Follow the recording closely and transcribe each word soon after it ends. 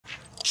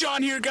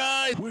John here,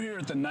 guys. We're here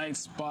at the night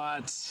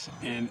spot,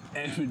 and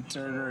Evan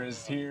Turner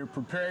is here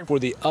preparing for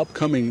the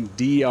upcoming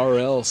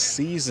DRL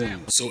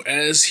season. So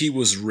as he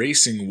was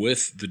racing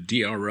with the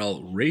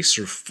DRL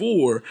Racer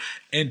 4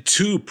 and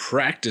 2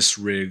 practice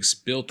rigs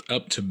built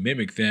up to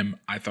mimic them,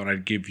 I thought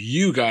I'd give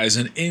you guys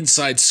an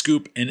inside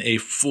scoop and a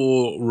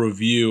full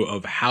review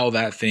of how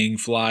that thing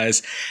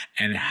flies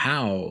and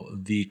how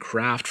the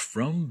craft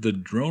from the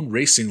Drone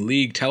Racing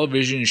League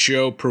television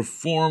show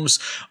performs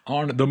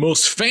on the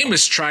most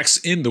famous tracks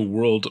in the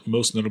world,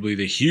 most notably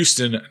the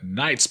Houston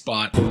night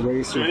spot.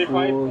 Racer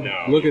 4.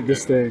 No, look at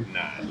this thing.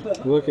 Nah.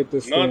 Look at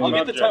this thing. I'll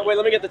get the wait,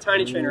 let me get the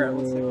tiny trainer out.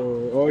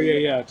 Oh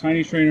yeah,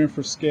 tiny trainer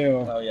for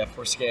scale. Oh yeah,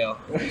 for scale.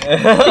 To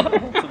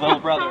the little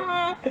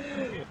brother.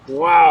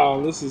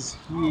 Wow, this is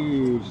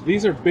huge.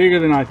 These are bigger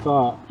than I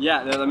thought.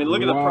 Yeah, I mean,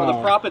 look at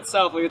the prop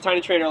itself. Like the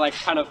tiny trainer, like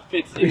kind of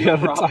fits in the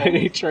prop. The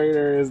tiny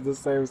trainer is the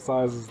same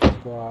size as the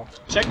prop.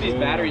 Check these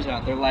batteries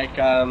out. They're like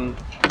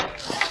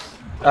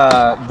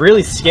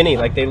really skinny.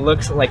 Like they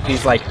look like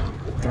these like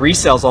 3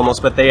 cells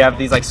almost, but they have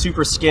these like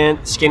super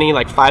skinny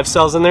like 5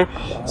 cells in there.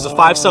 It's a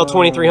 5-cell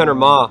 2300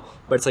 mAh,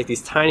 but it's like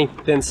these tiny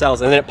thin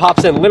cells, and then it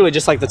pops in literally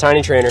just like the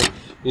tiny trainer.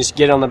 You just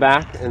get it on the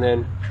back and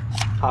then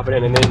pop it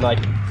in, and then like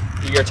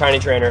your tiny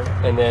trainer,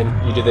 and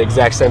then you do the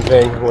exact same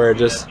thing where it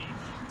just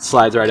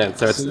slides right in.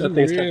 So it's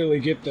really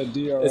get the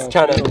DRL. It's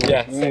kind of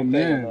same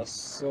thing. That's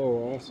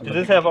so awesome. Does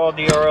this have all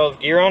DRL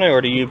gear on it,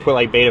 or do you put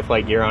like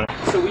Betaflight gear on it?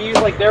 So we use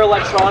like their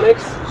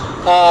electronics.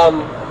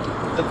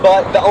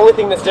 But the only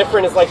thing that's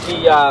different is like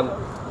the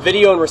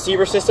video and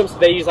receiver system. So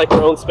they use like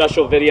their own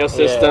special video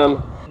system.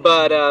 Yeah.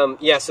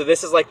 But yeah, so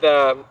this is like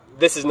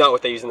this is not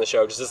what they use in the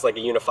show. Just this is like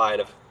a unified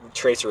of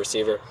tracer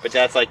receiver. But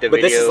that's like the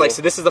video. This is like,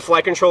 so this is the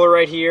flight controller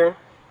right here,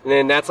 and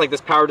then that's like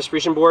this power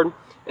distribution board,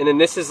 and then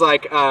this is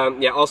like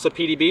also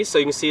PDB. So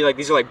you can see like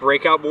these are like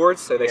breakout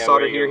boards. So they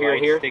solder here, here,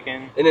 and here.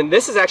 And then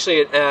this is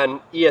actually an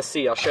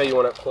ESC. I'll show you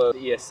one up close. The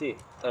ESC.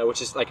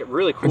 Which is like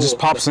really cool. It just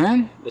pops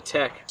in? The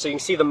tech. So you can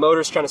see the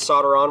motor's trying to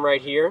solder on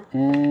right here.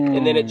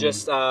 And then it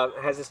just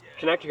has this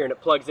connector here, and it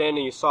plugs in,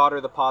 and you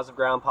solder the positive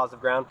ground.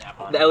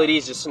 The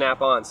LEDs just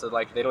snap on, so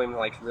like they don't even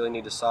like really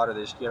need to solder.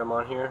 They just get them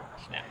on here.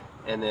 Snap.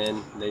 And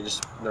then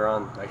they're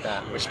on like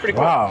that, which is pretty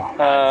cool.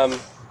 Wow.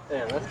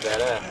 Man, that's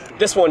badass.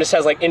 This one just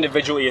has like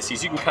individual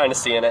ESCs. You can kind of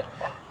see in it.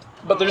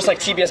 But they're just like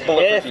TBS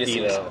bulletproof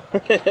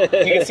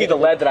ESCs. You can see the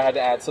lead that I had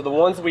to add. So the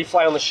ones that we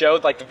fly on the show,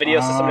 like the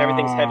video system and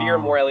everything's heavier,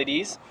 more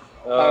LEDs.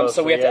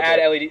 So we have to add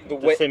LED to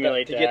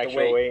get the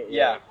weight.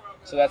 Yeah.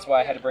 So that's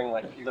why I had to bring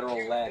like literal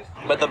lead.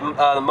 But the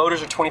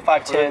motors are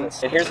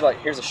 2510s, and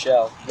here's a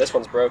shell. This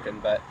one's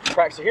broken, but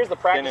so here's the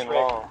practice rig.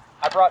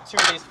 I brought 2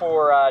 of these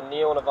for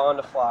Neil and Yvonne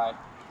to fly,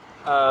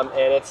 and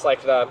it's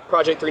like the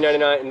Project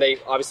 399, and they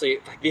obviously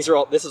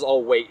this is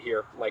all weight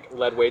here, like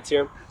lead weights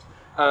here.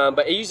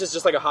 But it uses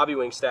just like a hobby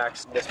wing stack.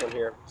 This one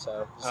here,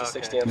 so it's a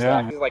 60 amp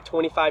stack. It's like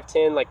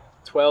 2510, like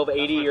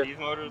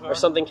 1280 or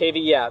something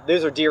kV. Yeah,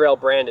 these are DRL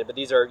branded, but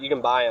these are, you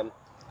can buy them.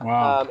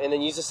 Wow. And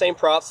then use the same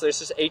props. So there's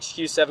just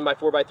HQ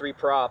 7x4x3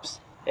 props,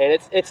 and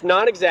it's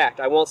not exact.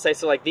 I won't say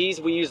so. Like these,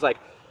 we use like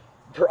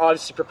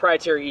obviously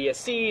proprietary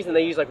ESCs, and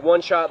they use like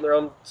one shot in their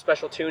own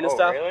special tune and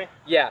stuff. Really?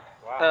 Yeah.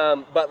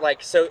 Wow. But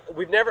like, so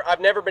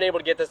I've never been able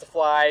to get this to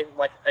fly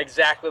like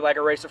exactly like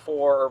a Racer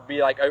 4 or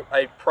be like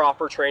a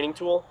proper training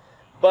tool.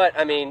 But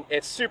I mean,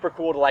 it's super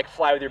cool to like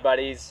fly with your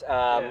buddies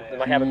and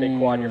like have a big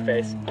quad in your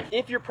face.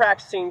 If you're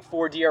practicing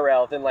for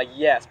DRL, then like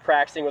yes,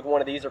 practicing with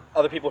one of these or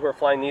other people who are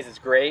flying these is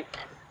great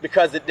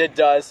because it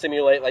does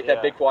simulate like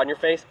that big quad in your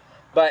face.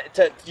 But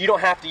you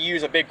don't have to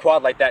use a big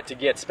quad like that to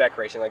get spec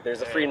racing. Like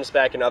there's a freedom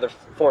spec and other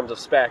forms of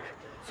spec.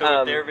 So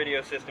with their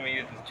video system, it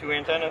uses 2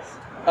 antennas?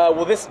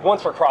 Well, this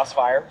one's for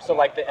crossfire. So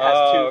like it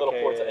has 2 little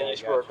ports, and you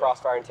screw a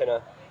crossfire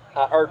antenna.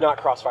 Or not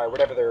crossfire,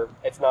 whatever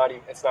it's not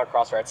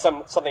crossfire. It's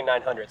something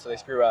 900. So they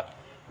screw a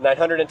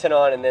 900 antenna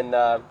on, and then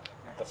the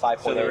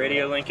 5.8. So the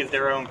radio link is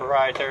their own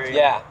proprietary.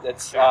 Yeah,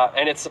 it's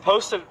and it's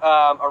supposed to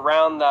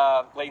around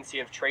the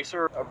latency of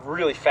tracer, a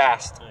really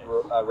fast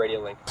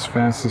radio link. It's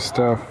fancy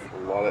stuff. A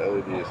lot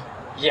of LEDs.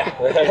 Yeah,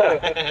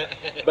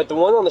 but the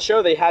one on the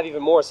show they have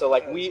even more. So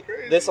like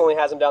this only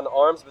has them down the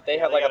arms, but they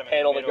have like a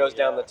panel that goes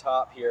down the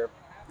top here.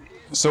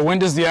 So when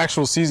does the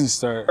actual season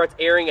start? It starts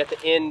airing at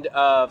the end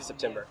of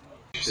September.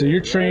 So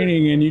you're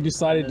training and you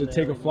decided to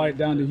take a flight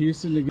down to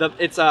Houston to get...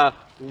 It's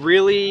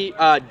really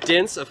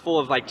dense, full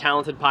of like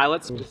talented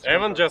pilots.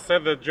 Evan just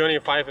said that Johnny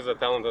 5 is a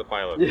talented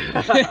pilot.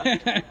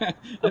 I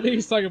think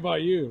he's talking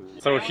about you.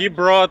 So he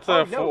brought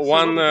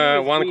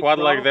one quad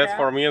like that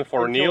for me and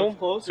for Neil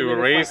to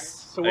race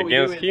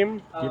against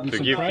him, to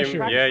give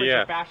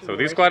him, So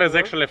this quad is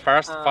actually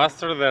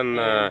faster than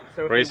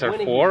Racer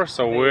 4,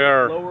 so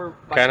we're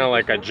kind of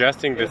like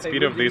adjusting the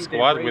speed of this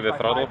quad with the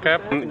throttle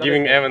cap,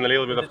 giving Evan a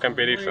little bit of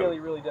competition.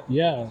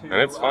 Yeah. And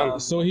it's fun.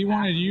 So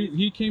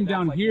he came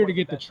down here to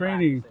get the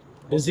training.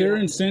 Is there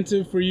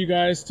incentive for you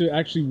guys to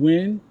actually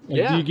win?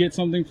 Like, do you get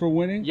something for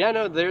winning? Yeah,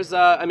 no, there's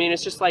I mean,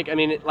 it's just like,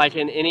 like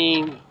in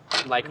any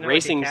like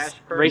racing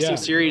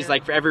series.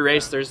 Like for every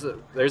race, there's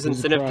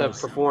incentive to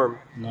perform.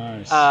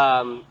 Nice.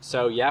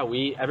 So yeah,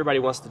 everybody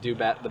wants to do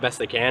the best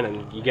they can,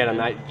 and you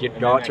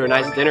go out to a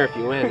nice dinner if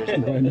you win. Or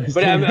something.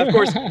 But of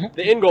course,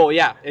 the end goal,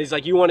 is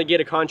like you want to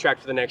get a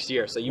contract for the next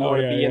year, so you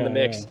want to be in the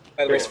mix.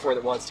 The race for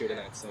that wants to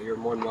tonight, so you're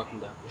more than welcome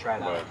to try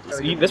it out.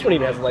 So this one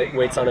even has light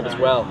weights on it as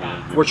well.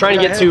 We're trying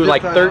to get to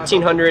like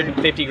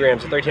 1,350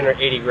 grams,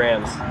 1,380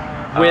 grams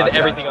with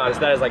everything on it. So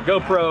that is like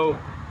GoPro.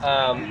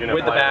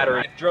 With the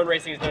battery. If drone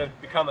racing is going to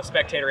become a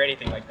spectator or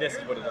anything, like this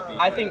is what it'll be.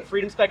 I think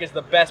Freedom Spec is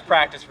the best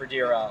practice for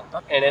DRL,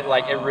 and it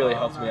really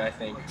helps me, I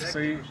think.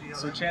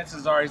 So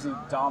chances are he's going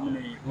to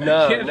dominate.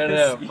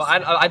 No.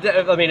 But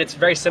I mean, it's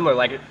very similar,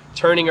 like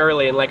turning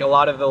early and like a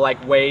lot of the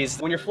like ways.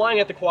 When you're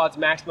flying at the quad's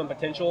maximum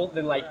potential,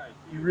 then like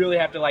you really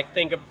have to like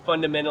think of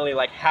fundamentally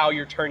like how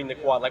you're turning the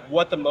quad, like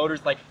what the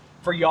motor's like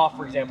for yaw,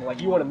 for example. Like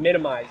you want to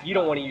minimize, you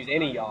don't want to use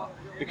any yaw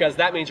because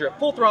that means you're at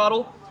full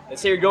throttle. And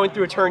say you're going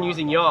through a turn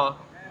using yaw.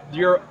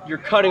 You're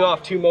cutting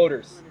off two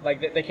motors,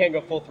 like they can't go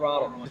full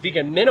throttle. If you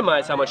can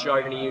minimize how much yaw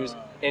you're going to use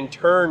and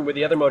turn with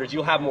the other motors,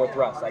 you'll have more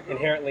thrust. Like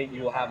inherently,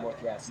 you will have more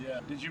thrust.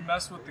 Yeah. Did you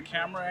mess with the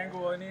camera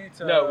angle any?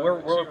 No,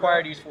 we're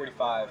required to use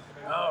 45.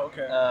 Oh,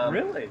 okay.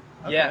 Really?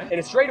 Okay. Yeah,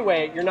 and straight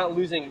away, you're not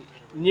losing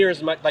near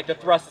as much. Like the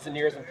thrust isn't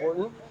near as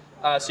important,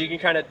 so you can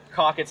kind of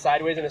cock it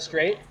sideways in a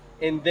straight,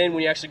 and then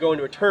when you actually go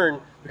into a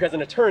turn, because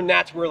in a turn,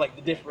 that's where like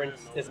the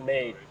difference is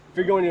made. If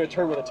you're going into a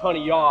turn with a ton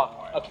of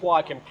yaw, a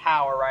quad can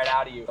power right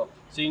out of you.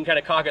 So you can kind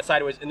of cock it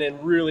sideways and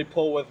then really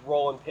pull with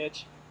roll and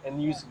pitch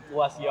and use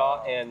less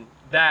yaw, and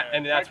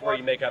that's where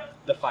you make up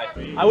the fight.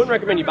 I wouldn't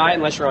recommend you buy it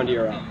unless you're on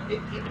DRL.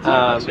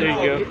 There you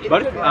go.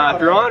 But if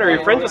you're on or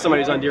you're friends with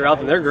somebody who's on DRL,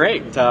 then they're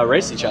great to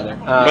race each other.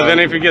 But then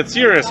if you get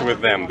serious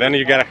with them, then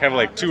you gotta have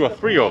like 2 or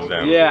 3 of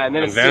them. Yeah, and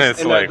then it's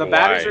like the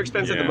batteries are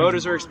expensive, the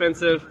motors are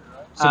expensive.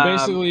 So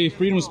basically,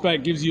 Freedom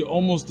Spec gives you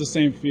almost the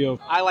same feel.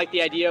 I like the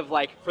idea of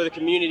like for the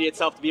community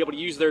itself to be able to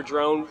use their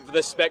drone,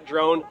 the Spec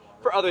drone,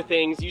 for other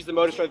things, use the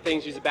motors for other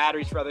things, use the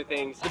batteries for other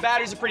things. The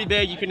batteries are pretty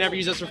big, you can never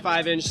use those for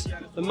 5-inch.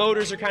 The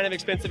motors are kind of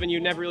expensive and you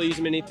never really use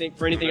them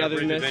for anything other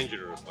than this.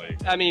 Dangerous, like.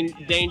 I mean,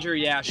 danger,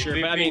 yeah, sure.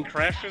 But I mean,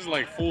 crashes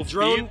like full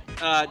drone,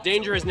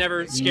 danger has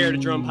never scared a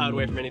drone pilot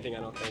away from anything,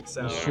 I don't think.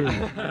 So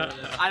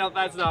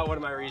that's not one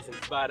of my reasons.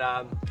 But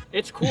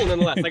it's cool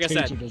nonetheless, like I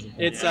said.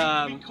 It's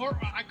I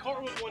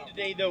caught one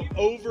today though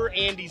over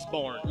Andy's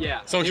barn. Yeah.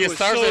 So he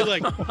started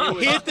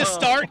hit the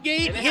start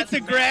gate, hit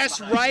the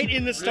grass right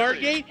in the start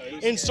gate,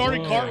 and started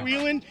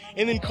cartwheeling,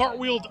 and then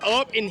cartwheeled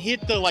up and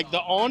hit the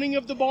awning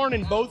of the barn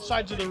and both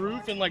sides of the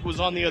roof, and like was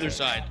on the other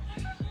side.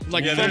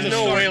 Like there's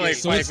no way like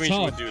 5-inch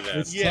would do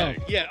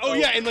that. Oh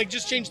yeah, and like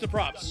just change the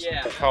props.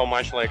 Yeah. How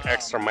much like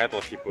extra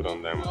metal he put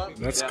on them.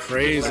 That's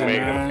crazy, to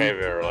make them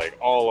heavier, like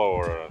all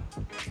over.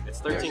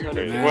 It's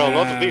 1,300. Well,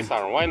 not this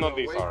arm. Why not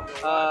this arm?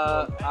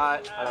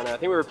 I don't know. I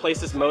think we replaced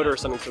this motor or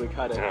something, so we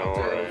cut it. No,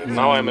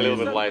 now I'm a little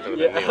bit lighter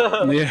than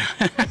Neil. Yeah.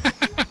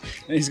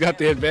 He's got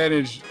the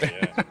advantage.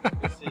 Yeah.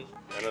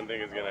 I don't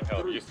think it's gonna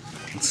help you.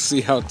 Let's see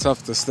how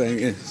tough this thing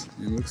is.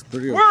 It looks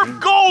pretty okay. We're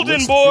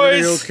golden,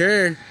 boys!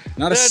 Pretty okay.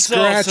 Not a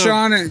scratch awesome.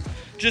 on it.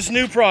 Just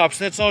new props,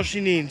 that's all she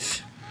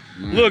needs.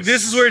 Nice. Look,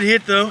 this is where it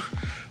hit though,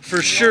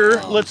 for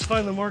sure. Let's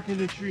find the mark in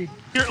the tree.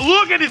 Here,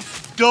 look at it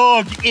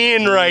dug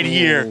in right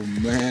here. Oh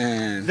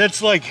man.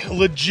 That's like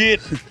legit,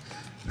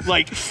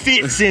 like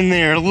fits in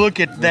there. Look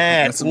at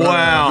that,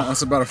 wow.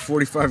 That's about a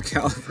 45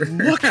 caliber.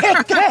 Look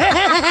at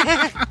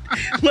that!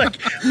 Like,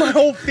 my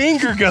whole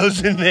finger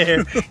goes in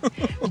there. That's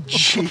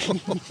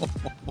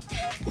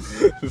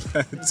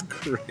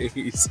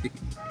crazy.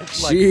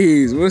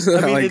 Jeez, what's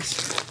that like?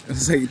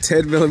 It's like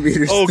 10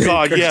 millimeters Oh thick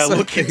god, yeah, something.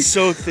 look, it's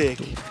so thick.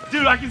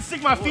 Dude, I can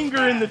stick my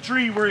finger in the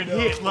tree where it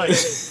hit, like,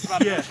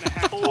 yeah.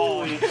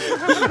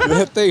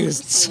 That thing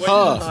is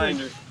tough.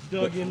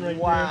 Dug in right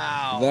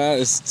wow. That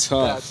is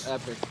tough.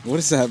 That's epic. What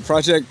is that,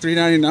 project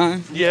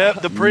 399?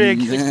 Yep, the Prig.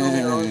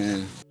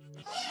 Man.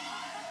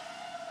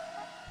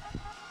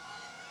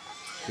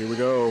 Here we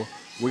go.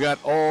 We got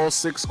all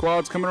 6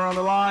 quads coming around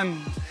the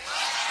line.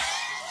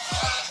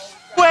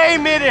 Way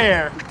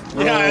midair.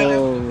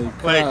 Holy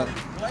crap.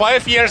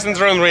 5 years in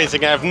drone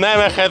racing, I've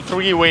never had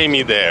 3-way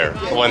midair.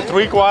 When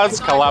 3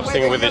 quads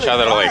collapsing with each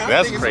other, like,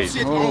 that's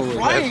crazy.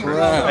 Holy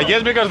crap. I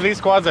guess because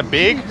these quads are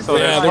big, so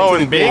they're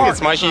throwing big,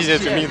 it's much easier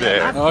to be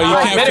there. Oh, you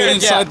can't fit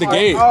inside the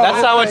gate.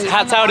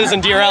 That's how it is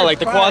in DRL. Like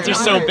the quads are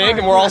so big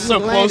and we're all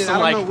so close, and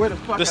like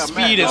the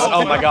speed is,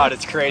 oh my god,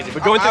 it's crazy.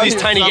 But going through these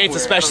tiny gates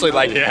especially,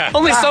 like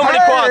only so many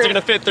quads are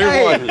gonna fit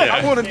through one.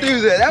 I want to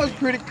do that. That was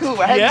pretty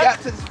cool. I hadn't got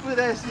to the split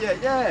S yet.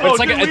 Yeah. But it's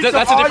like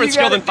that's a different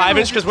skill than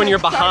 5-inch, because when you're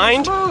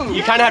behind,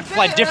 you kind of have to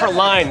fly different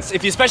lines.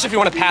 Especially if you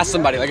want to pass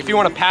somebody. Like if you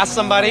want to pass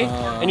somebody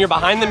and you're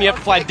behind them, you have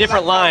to fly a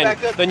different line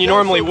than you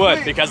normally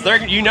would, because they're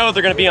going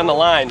to be on the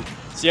line.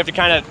 So you have to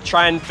kind of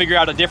try and figure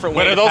out a different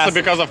way. But it also,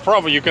 because of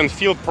prop, you can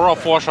feel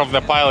prop wash of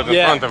the pilot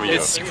in front of you.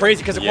 It's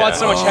crazy because the quad's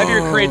so much heavier,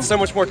 it creates so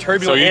much more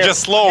turbulence. So you're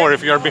just slower.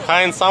 If you're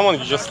behind someone,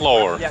 you're just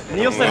slower. Yeah,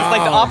 Neil said it's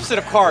like the opposite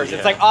of cars.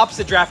 It's like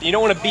opposite drafting. You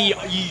don't want to be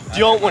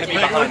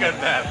behind. Look at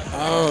that.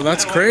 Oh,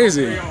 that's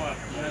crazy.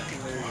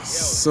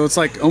 So it's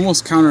like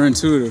almost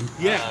counterintuitive.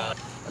 Yeah.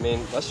 I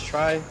mean, let's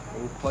try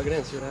and plug it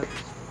in, see what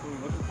happens.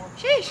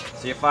 Sheesh.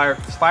 See if fire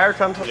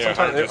comes up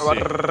sometimes.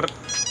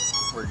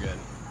 We're good.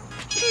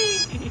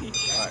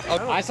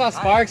 Oh, I saw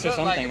sparks or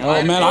something.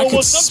 Oh man, I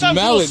can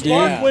smell it, dude.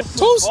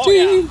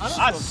 Toasty.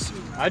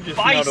 I just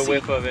smelled a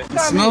whiff of it. It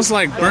smells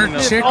like burnt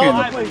chicken.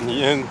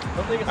 Yeah.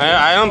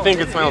 I don't think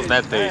it smells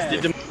that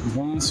tasty.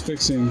 Vaughn's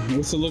fixing.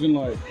 What's it looking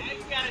like?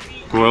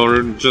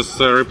 Well, just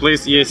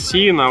replace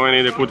ESC. Now I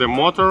need to put a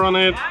motor on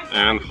it,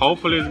 and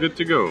hopefully it's good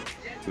to go.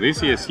 This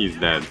ESC is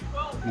dead.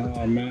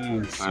 Oh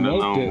man, I don't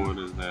know what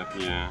is that.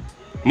 Yeah.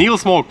 Neil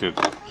smoked it.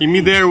 He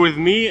mid-air with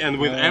me and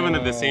with Evan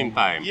at the same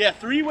time. Yeah,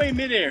 three-way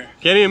mid-air.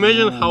 Can you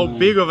imagine how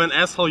big of an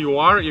asshole you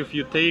are if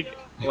you take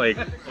like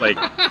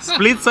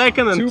split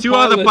second and two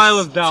other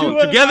pilots down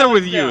together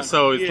with you?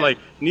 So it's like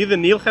neither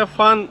Neil have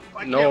fun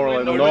nor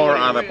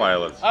other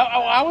pilots.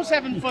 I was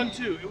having fun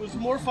too. It was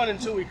more fun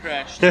until we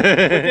crashed. But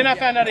then I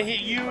found out I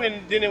hit you,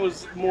 and then it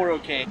was more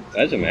okay.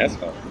 That's an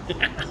asshole.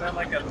 Is that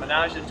like a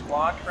menage a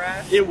trois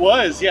crash? It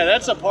was, yeah.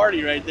 That's a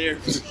party right there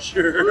for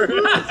sure.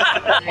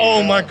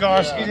 Oh my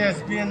gosh, it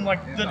has been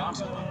like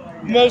the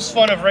most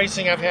fun of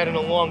racing I've had in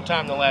a long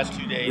time the last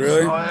 2 days.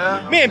 Really?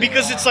 Man,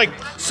 because it's like,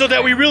 so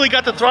that we really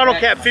got the throttle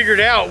cap figured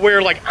out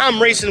where like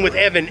I'm racing with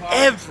Evan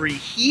every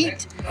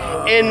heat.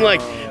 And like,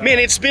 man,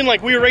 it's been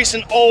like we were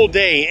racing all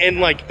day, and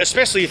like,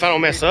 especially if I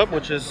don't mess up,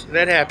 which is,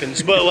 that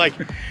happens, but like,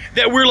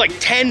 that we're like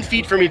 10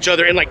 feet from each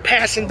other and like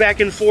passing back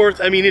and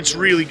forth. I mean, it's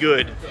really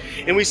good.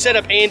 And we set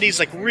up Andy's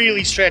like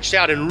really stretched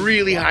out and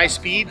really high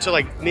speed to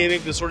like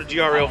mimic the sort of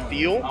GRL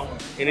feel.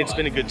 And it's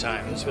been a good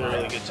time. It's been a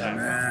really good time.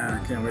 Man,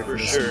 I can't wait for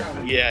sure.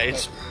 Yeah,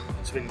 it's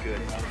been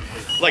good.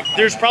 Like,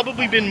 there's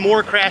probably been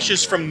more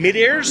crashes from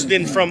mid-airs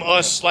than from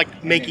us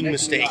like making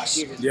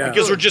mistakes. Yeah.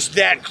 Because we're just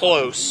that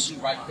close.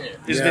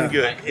 It's been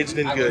good. It's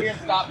been good.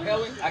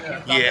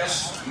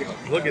 Yes.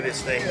 Look at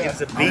this thing. It's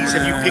a beast.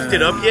 Have you picked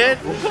it up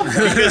yet?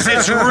 Because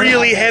it's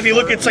really heavy.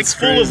 Look, it's like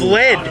full of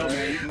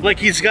lead. Like,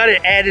 he's got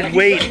an added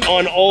weight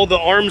on all the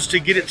arms to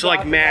get it to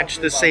like match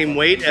the same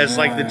weight as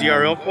like the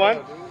DRL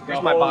quad.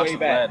 Here's my box of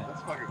lead.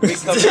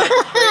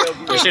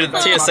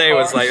 TSA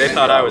was like, they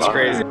thought I was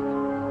crazy.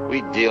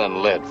 We deal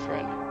in lead,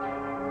 friend.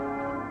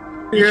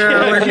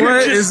 Yeah, like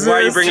what is this? Why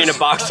are you bringing a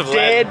box of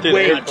lead? Dead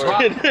weight.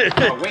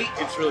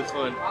 It's really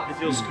fun. It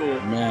feels cool.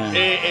 Man.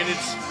 And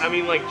it's, I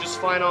mean, like, just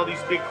flying all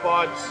these big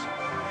quads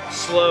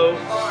slow.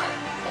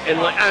 And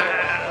like,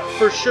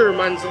 for sure,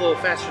 mine's a little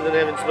faster than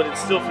Evan's, but it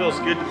still feels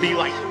good to be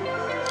like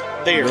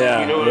there. Yeah,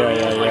 you know what I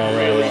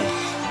mean?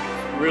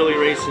 Like really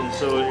racing.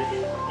 So,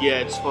 yeah,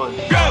 it's fun.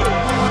 Go!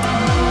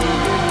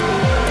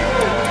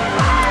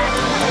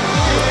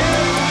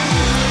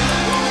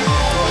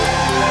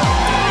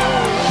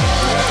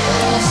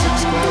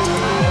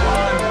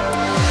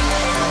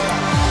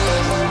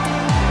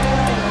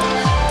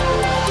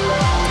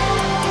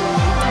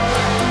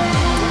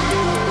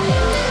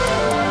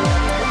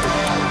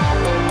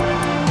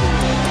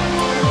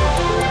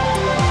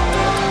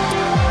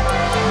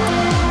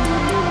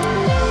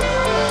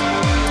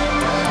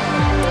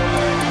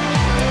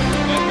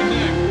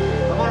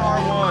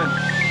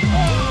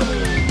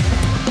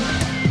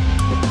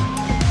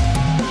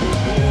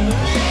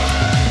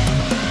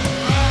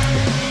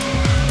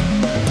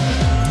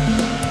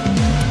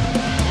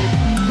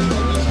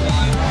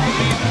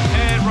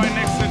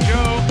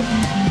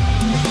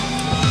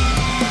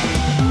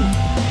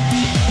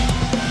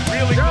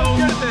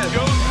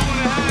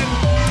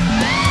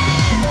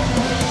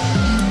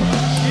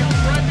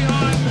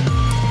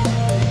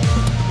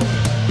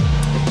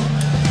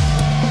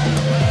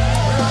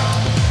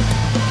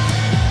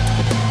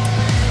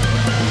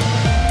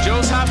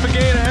 Half a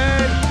gate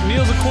ahead,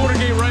 Neil's a quarter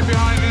gate right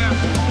behind him.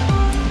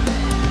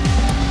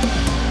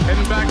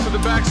 Heading back for the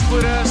back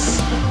split S.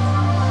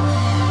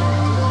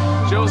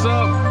 Joe's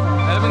up,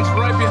 Evan's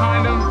right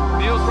behind him,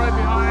 Neil's right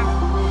behind.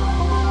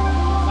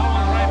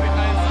 Someone right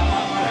behind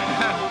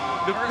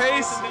someone. The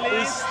pace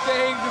is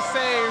staying the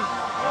same.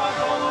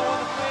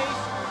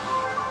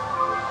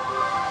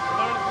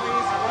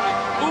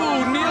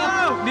 Ooh,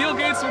 Neil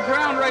gained some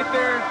ground right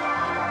there.